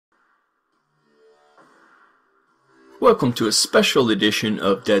Welcome to a special edition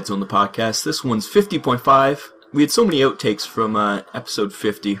of Deadzone the podcast. This one's 50.5. We had so many outtakes from episode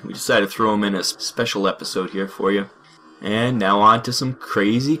 50, we decided to throw them in a special episode here for you. And now on to some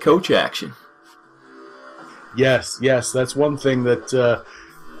crazy coach action. Yes, that's one thing that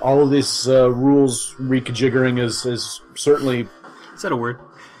all of this rules rejiggering is certainly... Is that a word?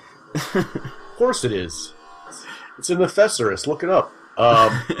 Of course it is. It's in the thesaurus. Look it up.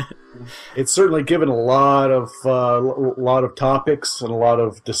 It's certainly given a lot of topics and a lot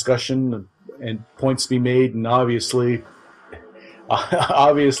of discussion and points to be made, and obviously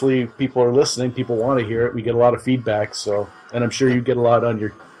people are listening. People want to hear it. We get a lot of feedback, and I'm sure you get a lot on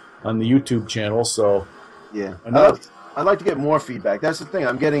the YouTube channel. So yeah, I'd like to get more feedback. That's the thing.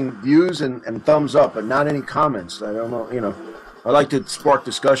 I'm getting views and thumbs up, but not any comments. I don't know. I like to spark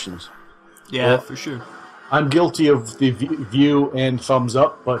discussions. Yeah, well, for sure. I'm guilty of the view and thumbs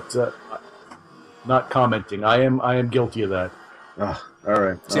up, but not commenting. I am guilty of that. Oh, all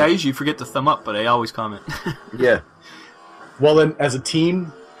right. See, I usually forget to thumb up, but I always comment. Yeah. Well, then, as a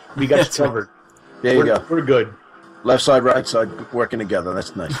team, we got you covered. There you go. We're good. Left side, right side, working together.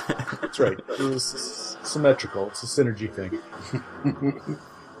 That's nice. That's right. It's symmetrical. It's a synergy thing.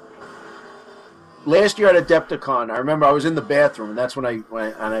 Last year at Deadzone, I remember I was in the bathroom, and that's when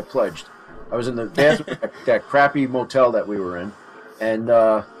I pledged. I was in the bathroom at that crappy motel that we were in, and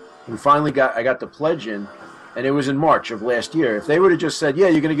we finally I got the pledge in, and it was in March of last year. If they would have just said, "Yeah,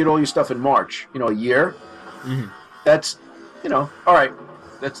 you're going to get all your stuff in March," a year, that's, all right,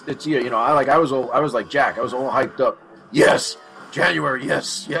 it's year. I was like Jack. I was all hyped up. Yes, January.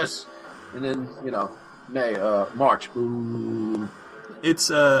 Yes, and then May, March. Boom. It's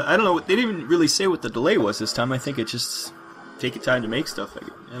I don't know. They didn't really say what the delay was this time. I think it just take your time to make stuff.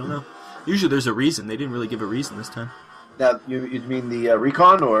 I don't know. Usually there's a reason. They didn't really give a reason this time. Now, you mean the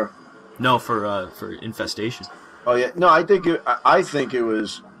recon, or? No, for infestation. Oh yeah, no. I think it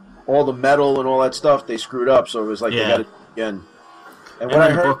was all the metal and all that stuff they screwed up, so it was like they got it again. And what I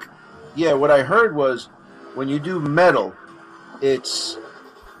heard, what I heard was when you do metal, it's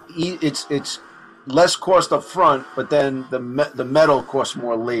less cost up front, but then the metal costs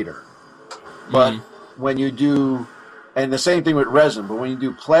more later. But when you do, and the same thing with resin, but when you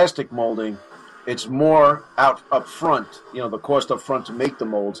do plastic molding, it's more up front, the cost up front to make the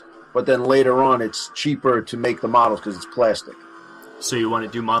molds, but then later on it's cheaper to make the models because it's plastic. So you want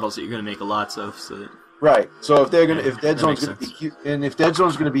to do models that you're going to make lots of, so that... Right. So if Deadzone's going to be and if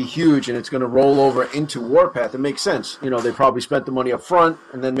Deadzone's going to be huge and it's going to roll over into Warpath, it makes sense. They probably spent the money up front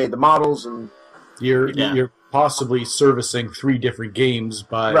and then made the models, and you're possibly servicing 3 different games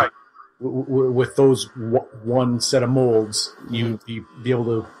by right. With those one set of molds, you be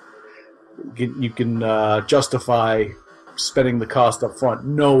able to justify spending the cost up front,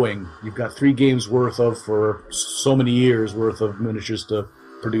 knowing you've got 3 games worth of for so many years worth of miniatures to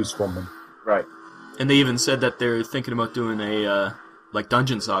produce from them. Right. And they even said that they're thinking about doing a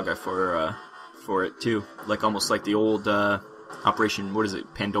Dungeon Saga for it too, like almost like the old Operation, what is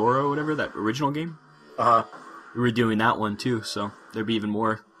it, Pandora or whatever, that original game. We were doing that one too, so there'd be even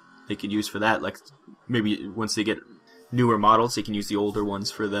more they could use for that. Like maybe once they get newer models, they can use the older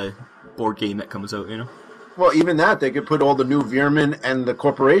ones for the board game that comes out. Well, even that, they could put all the new Veermen and the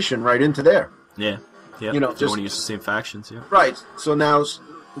Corporation right into there. Yeah. If they want to use the same factions. Yeah. Right. So now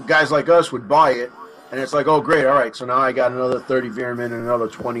guys like us would buy it, and it's like, oh great, all right. So now I got another 30 Veermen and another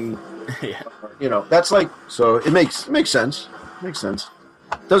 20. Yeah. That's like, so it makes sense. Makes sense.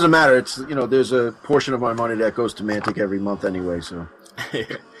 Doesn't matter. It's there's a portion of my money that goes to Mantic every month anyway. So.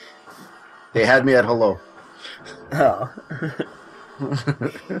 They had me at hello. Oh.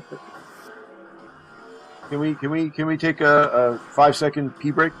 Can we take a 5-second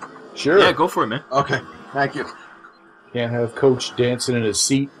pee break? Sure. Yeah, go for it, man. Okay. Thank you. Can't have Coach dancing in his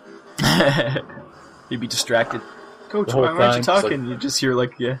seat. He'd be distracted. Coach, why aren't you talking? You just hear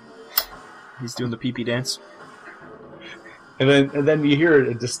he's doing the pee-pee dance. And then you hear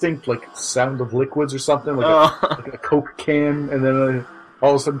a distinct sound of liquids or something, like a Coke can, and then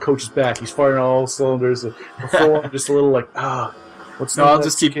all of a sudden Coach is back. He's firing on all cylinders. Before I'm just a little what's no? I'll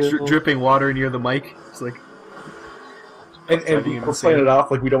just keep dripping water near the mic. It's like, and we're playing it off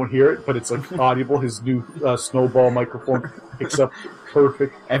like we don't hear it, but it's audible. His new snowball microphone picks up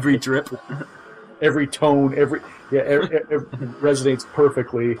perfect every drip, every tone, every resonates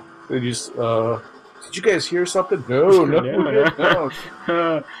perfectly. They just did you guys hear something? No.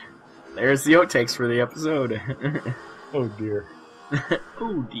 There's the outtakes for the episode. Oh dear.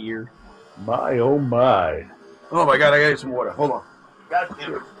 Oh dear. My oh my. Oh my god, I gotta get some water. Hold on. God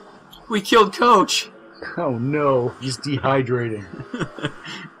damn it. We killed Coach. Oh no, he's dehydrating.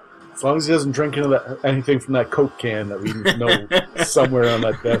 As long as he doesn't drink anything from that Coke can that we know somewhere on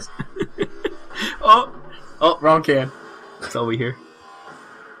that desk. Oh, wrong can. That's all we hear.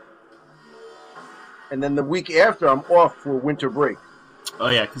 And then the week after, I'm off for winter break.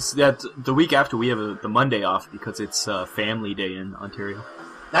 Oh yeah, because the week after we have the Monday off because it's Family Day in Ontario.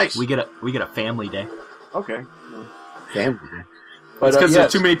 Nice. We get a Family Day. Okay. Family Day. But it's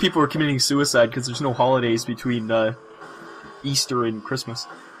because too many people are committing suicide because there's no holidays between Easter and Christmas.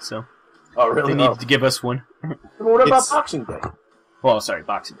 So really? They need to give us one. What about Boxing Day? Well, sorry,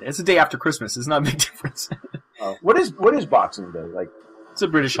 Boxing Day. It's the day after Christmas. It's not a big difference. What is Boxing Day like? It's a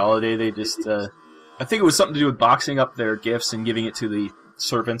British holiday. They just I think it was something to do with boxing up their gifts and giving it to the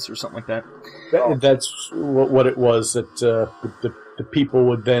servants or something like that. That's what it was. That the people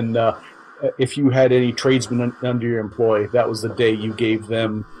would then, if you had any tradesmen under your employ, that was the day you gave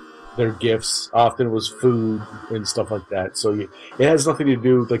them their gifts. Often it was food and stuff like that. So it has nothing to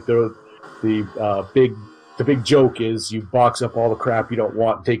do like the big joke is you box up all the crap you don't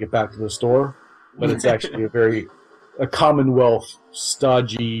want and take it back to the store, but it's actually a Commonwealth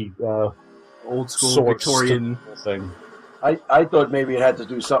stodgy old school Victorian thing. I thought maybe it had to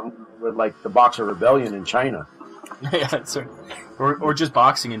do something with like the Boxer Rebellion in China. Yeah, that's right. Or just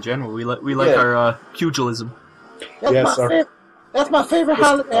boxing in general. We like our pugilism. That's my favorite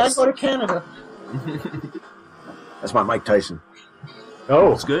holiday. I go to Canada. That's my Mike Tyson.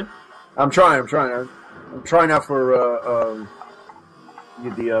 Oh, that's good. I'm trying out for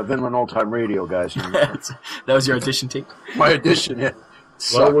the Vinland Old Time Radio guys. That was your audition tape? My audition, yeah.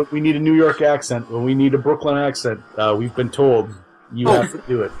 Well, we need a New York accent. When we need a Brooklyn accent, we've been told you have to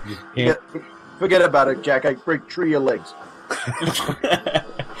do it. You can't. Forget about it, Jack. I break 3 of your legs.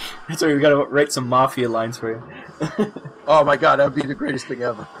 That's why we got to write some mafia lines for you. Oh my God, that'd be the greatest thing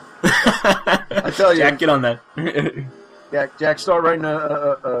ever. I tell you, Jack, get on that. Jack, start writing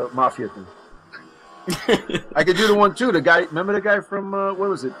a mafia thing. I could do the one too. The guy, remember the guy from what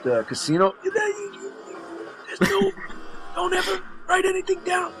was it? Casino. Don't ever write anything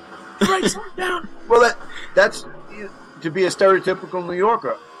down. Write something down. Well, that's to be a stereotypical New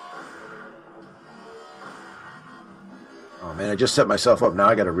Yorker. Oh man, I just set myself up. Now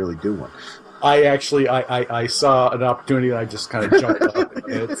I got to really do one. I saw an opportunity and I just kind of jumped up.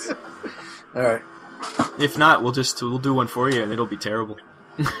 All right. If not, we'll do one for you and it'll be terrible.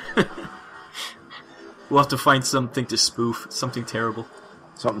 We'll have to find something to spoof, something terrible.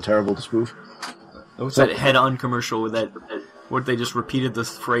 Something terrible to spoof. What's that head-on commercial with that? What they just repeated the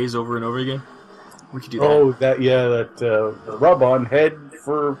phrase over and over again? We could do that. Oh, that rub-on head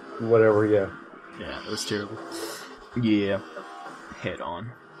for whatever. Yeah. Yeah, that was terrible. Yeah,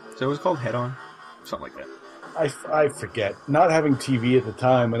 head-on. So it was called head-on, something like that. I forget. Not having TV at the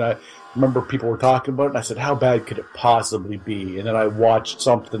time, and I remember people were talking about it, and I said, how bad could it possibly be? And then I watched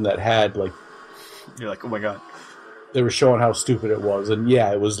something that had, like... You're like, oh my God. They were showing how stupid it was, and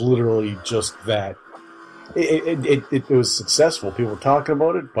yeah, it was literally just that. It was successful. People were talking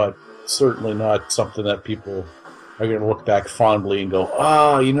about it, but certainly not something that people are going to look back fondly and go,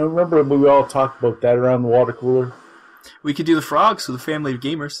 remember we all talked about that around the water cooler? We could do the frogs for the family of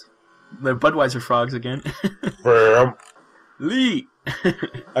gamers. The Budweiser frogs again. Lee!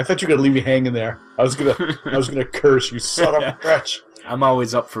 I thought you were gonna leave me hanging there. I was gonna curse you, son of a bitch. I'm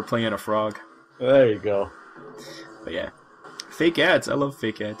always up for playing a frog. There you go. But yeah, fake ads. I love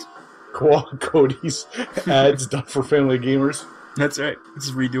fake ads. Cody's ads done for family gamers. That's right. Let's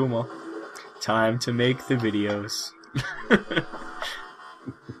just redo them all. Time to make the videos.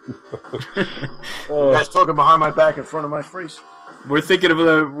 You guys talking behind my back in front of my face. We're thinking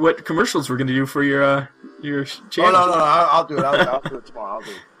of what commercials we're going to do for your channel. Oh, no, I'll do it. I'll do it tomorrow. I'll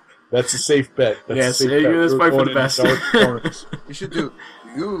do it. That's a safe bet. That's probably for the best. You should do.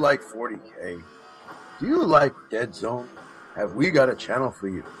 Do you like 40K? Do you like Deadzone? Have we got a channel for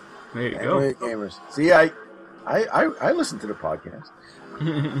you? There you go. Gamers. See, I listen to the podcast.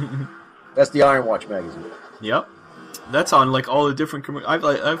 That's the Iron Watch magazine. Yep. That's on like all the different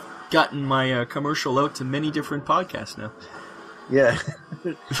I've gotten my commercial out to many different podcasts now. Yeah.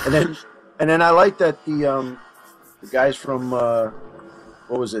 and then I like that the guys from what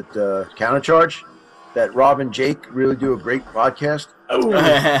was it, Countercharge, that Rob and Jake really do a great podcast. Oh.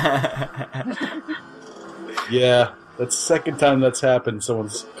 Yeah, that's the second time that's happened.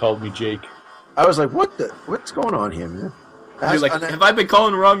 Someone's called me Jake. I was like, what's going on here, man? You're like, have I been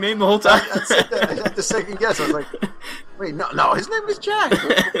calling the wrong name the whole time? I had the second guess. I was like, wait, no, his name is Jack.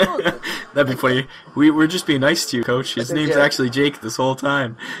 That'd be funny. We're just being nice to you, Coach. His name's actually Jake this whole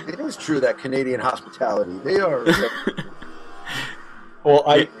time. It is true, that Canadian hospitality. They are... Well,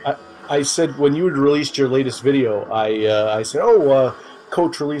 I said when you had released your latest video, I said,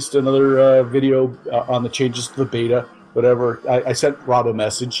 Coach released another video on the changes to the beta, whatever. I sent Rob a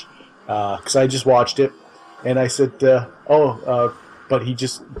message because I just watched it, and I said, but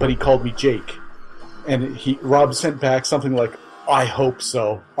he called me Jake, and Rob sent back something like, I hope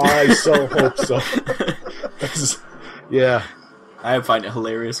so. I so hope so. Yeah. I find it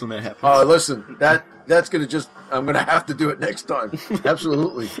hilarious when that happens. Oh, listen, that's going to just... I'm going to have to do it next time.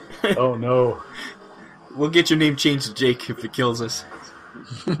 Absolutely. Oh, no. We'll get your name changed to Jake if it kills us.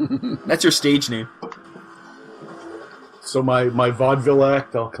 That's your stage name. So my vaudeville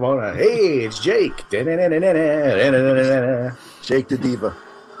act, I'll come out and, hey, it's Jake. Jake the Diva.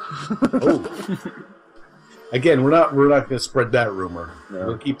 Oh. Again, we're not going to spread that rumor. No.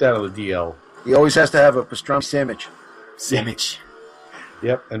 We'll keep that on the DL. He always has to have a pastrami sandwich. Sandwich.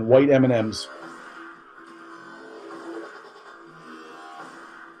 Yep, and white M&Ms.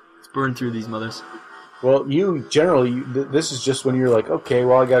 Let's burn through these mothers. Well, you generally, this is just when you're like, okay,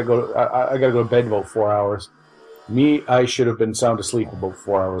 well, I gotta go to bed in about 4 hours. Me, I should have been sound asleep about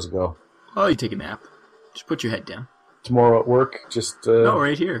 4 hours ago. Oh, you take a nap. Just put your head down. Tomorrow at work, just... No,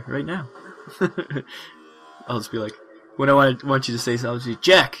 right here, right now. I'll just be like, when I want you to say something, I'll just be,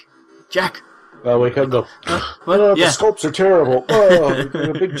 Jack! I'll wake up and go, what? Oh, yeah. The scopes are terrible. Oh,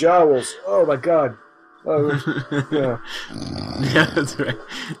 the big jowls. Oh, my God. Oh, yeah. Yeah, that's right.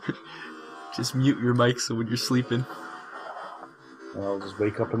 Just mute your mic so when you're sleeping. I'll just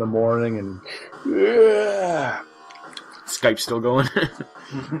wake up in the morning and... Yeah. Skype's still going.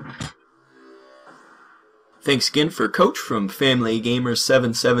 Thanks again for Coach from Family Gamer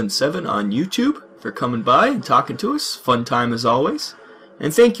 777 on YouTube for coming by and talking to us. Fun time as always.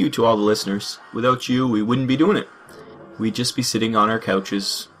 And thank you to all the listeners. Without you, we wouldn't be doing it. We'd just be sitting on our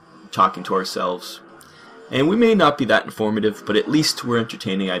couches, talking to ourselves. And we may not be that informative, but at least we're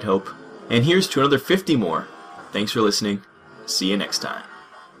entertaining, I'd hope. And here's to another 50 more. Thanks for listening. See you next time.